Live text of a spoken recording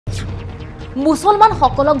মুছলমান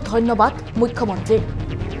সকলক ধন্যবাদ মুখ্যমন্ত্ৰীৰ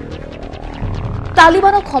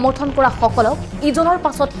তালিবানক সমৰ্থন কৰা সকলক ইজনৰ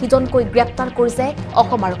পাছত সিজনকৈ গ্ৰেপ্তাৰ কৰিছে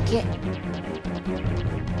অসম আৰক্ষীয়ে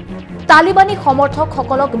তালিবানী সমৰ্থক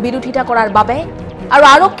সকলক বিৰোধিতা কৰাৰ বাবে আৰু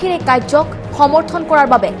আৰক্ষীৰ এই কাৰ্যক সমৰ্থন কৰাৰ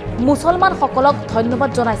বাবে মুছলমান সকলক ধন্যবাদ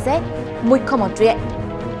জনাইছে মুখ্যমন্ত্ৰীয়ে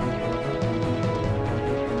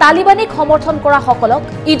তালিবানীক সমৰ্থন কৰা সকলক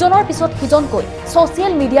ইজনৰ পিছত সিজনকৈ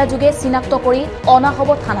ছ'চিয়েল মিডিয়া যোগে চিনাক্ত কৰি অনা হ'ব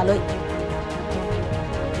থানালৈ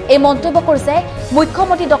এই মন্তব্য কৰিছে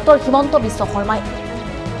মুখ্যমন্ত্ৰী ডক্টৰ হিমন্ত বিশ্ব শৰ্মাই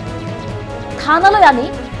থানালৈ আনি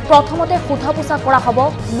প্ৰথমতে সোধা-পোছা কৰা হ'ব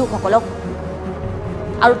লোকসকলক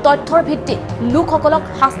আৰু তথ্যৰ ভিত্তিত লোকসকলক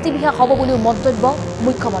শাস্তি বিহা হ'ব বুলিও মন্তব্য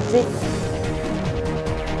মুখ্যমন্ত্ৰীৰ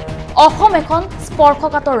অসম এখন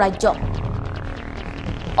স্পৰ্শকাতৰ ৰাজ্য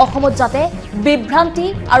অসমত যাতে বিভ্ৰান্তি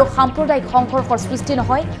আৰু সাম্প্ৰদায়িক সংঘৰ্ষৰ সৃষ্টি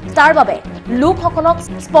নহয় তাৰ বাবে লোকসকলক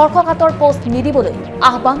স্পৰ্শকাতৰ পোষ্ট নিদিবলৈ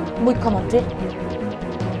আহ্বান মুখ্যমন্ত্ৰীৰ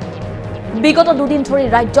বিগত দুদিন ধৰি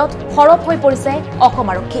ৰাজ্যত সৰব হৈ পৰিছে অসম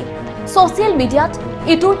আৰক্ষী ছ'চিয়েল মিডিয়াত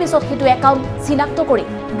ইটোৰ পিছত সিটো একাউণ্ট চিনাক্ত কৰি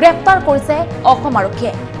গ্ৰেপ্তাৰ কৰিছে অসম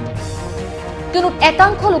আৰক্ষীয়ে কিন্তু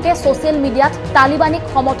একাংশ লোকে ছ'চিয়েল মিডিয়াত তালিবানীক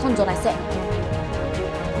সমৰ্থন জনাইছে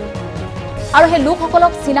আৰু সেই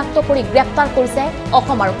লোকসকলক চিনাক্ত কৰি গ্ৰেপ্তাৰ কৰিছে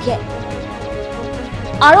অসম আৰক্ষীয়ে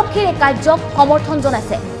আৰক্ষীৰ এই কাৰ্যক সমৰ্থন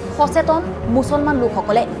জনাইছে সচেতন মুছলমান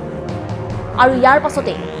লোকসকলে আৰু ইয়াৰ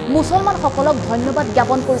পাছতে মুছলমানসকলক ধন্যবাদ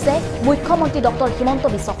জ্ঞাপন কৰিছে মুখ্যমন্ত্ৰী ডক্টৰ হিমন্ত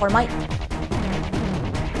বিশ্ব শৰ্মাই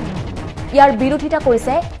ইয়াৰ বিৰোধিতা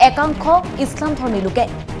কৰিছে একাংশ ইছলাম ধৰ্মী লোকে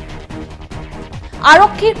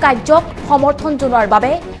আৰক্ষীৰ কাৰ্যক সমৰ্থন জনোৱাৰ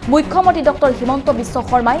বাবে মুখ্যমন্ত্ৰী ডক্টৰ হিমন্ত বিশ্ব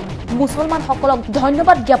শৰ্মাই মুছলমানসকলক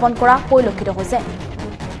ধন্যবাদ জ্ঞাপন কৰা পৰিলক্ষিত হৈছে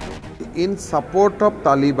in support of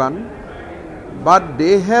Taliban but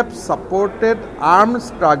they have supported armed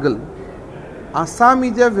struggle Assam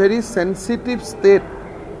is a very sensitive state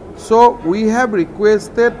so we have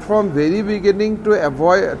requested from very beginning to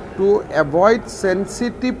avoid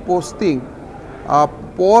sensitive posting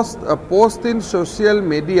post in social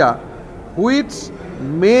media which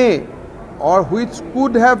may or which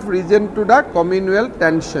could have risen to the communal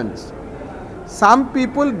tensions. Some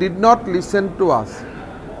people did not listen to us,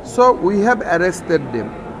 so we have arrested them.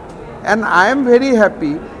 And I am very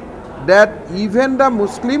happy that even the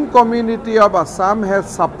Muslim community of Assam has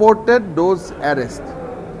supported those arrests.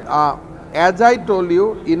 As I told you,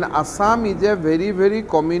 in Assam is a very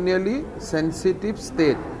communally sensitive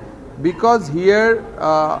state because here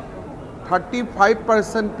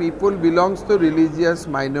 35% people belongs to religious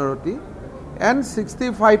minority and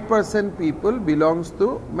 65% people belongs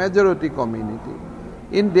to majority community.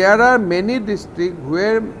 There are many districts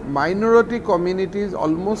where minority community is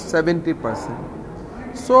almost 70%.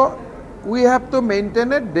 So we have to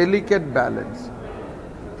maintain a delicate balance.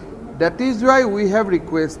 That is why we have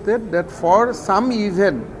requested that for some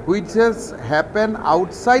event which has happened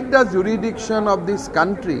outside the jurisdiction of this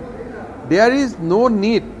country, there is no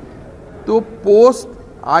need to post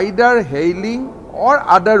either hailing or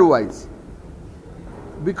otherwise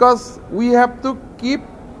because we have to keep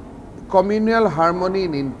communal harmony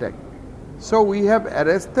intact. So we have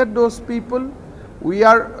arrested those people.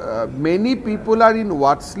 Many people are in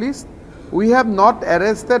watch list. We have not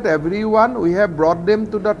arrested everyone. We have brought them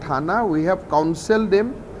to the Thana. We have counseled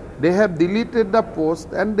them. They have deleted the post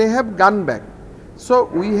and they have gone back. So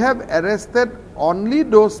we have arrested only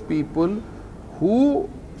those people who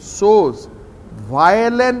shows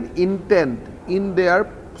violent intent in their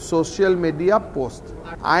social media post.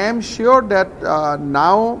 I am sure that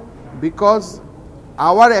now because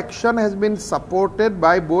our action has been supported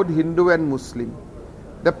by both Hindu and Muslim,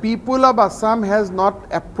 the people of Assam has not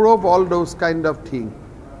approved all those kind of things.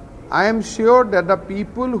 I am sure that the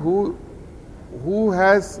people who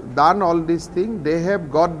has done all these things, they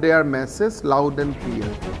have got their message loud and clear.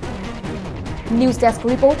 News Desk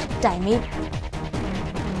Report, Time 8.